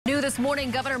This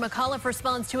morning, Governor McAuliffe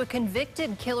responds to a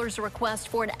convicted killer's request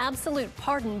for an absolute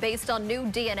pardon based on new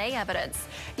DNA evidence.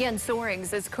 Jen Soering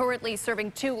is currently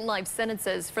serving 2 life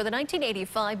sentences for the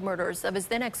 1985 murders of his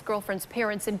then ex-girlfriend's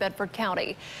parents in Bedford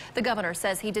County. The governor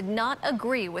says he did not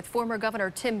agree with former Governor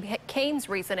Tim Kaine's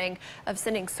reasoning of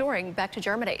sending Soering back to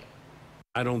Germany.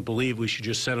 I don't believe we should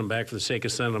just send him back for the sake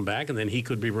of sending him back, and then he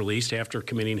could be released after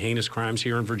committing heinous crimes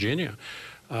here in Virginia.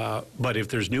 But if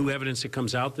there's new evidence that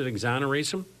comes out that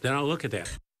exonerates him, then I'll look at that.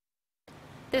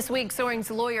 This week,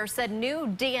 Soering's lawyer said new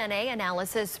DNA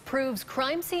analysis proves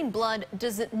crime scene blood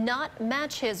does not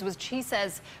match his, which he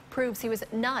says proves he was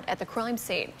not at the crime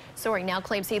scene. Soering now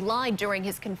claims he lied during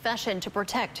his confession to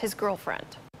protect his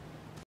girlfriend.